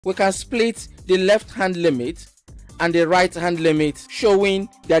we can split the left hand limit and the right hand limit, showing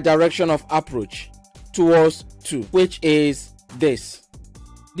their direction of approach towards 2, which is this.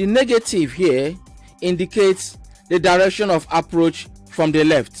 The negative here indicates the direction of approach from the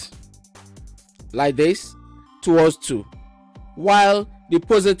left, like this, towards 2, while the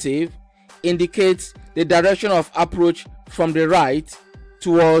positive indicates the direction of approach from the right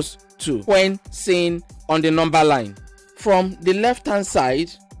towards 2 when seen on the number line. From the left hand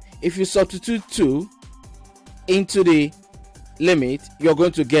side, if you substitute 2 into the limit, you're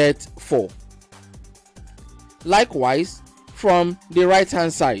going to get 4. Likewise, from the right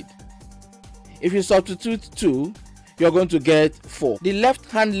hand side, if you substitute 2, you're going to get 4. The left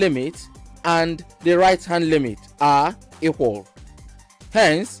hand limit and the right hand limit are equal.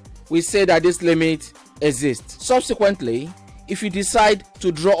 Hence, we say that this limit exists. Subsequently, if you decide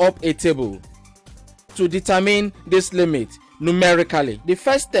to draw up a table to determine this limit numerically, the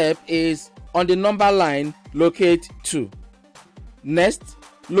first step is on the number line, locate 2. Next,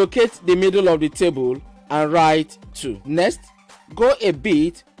 locate the middle of the table and write 2. Next, go a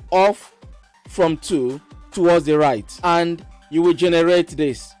bit off from 2 towards the right and you will generate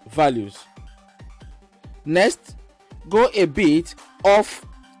these values. Next, go a bit off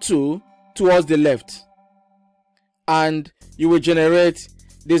 2 towards the left and you will generate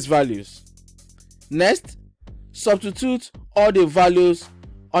these values. Next, substitute all the values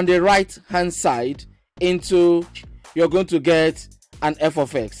on the right hand side into, you're going to get an f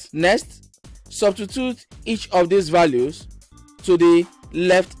of x. Next, substitute each of these values to the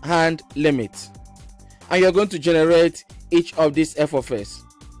left hand limit and you're going to generate each of these f of s.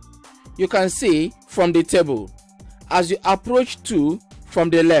 You can see from the table, as you approach 2 from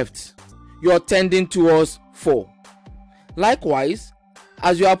the left, you are tending towards 4. Likewise,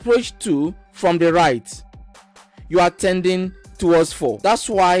 as you approach 2 from the right, you are tending towards 4. That's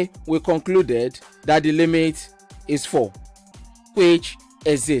why we concluded that the limit is 4, which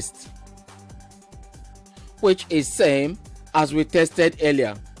exists, which is same as we tested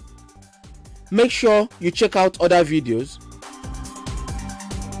earlier. Make sure you check out other videos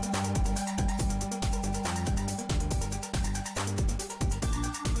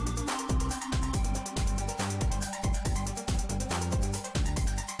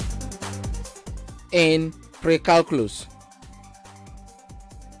in Precalculus.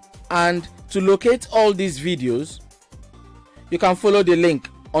 And to locate all these videos, you can follow the link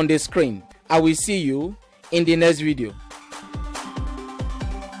on the screen. I will see you in the next video.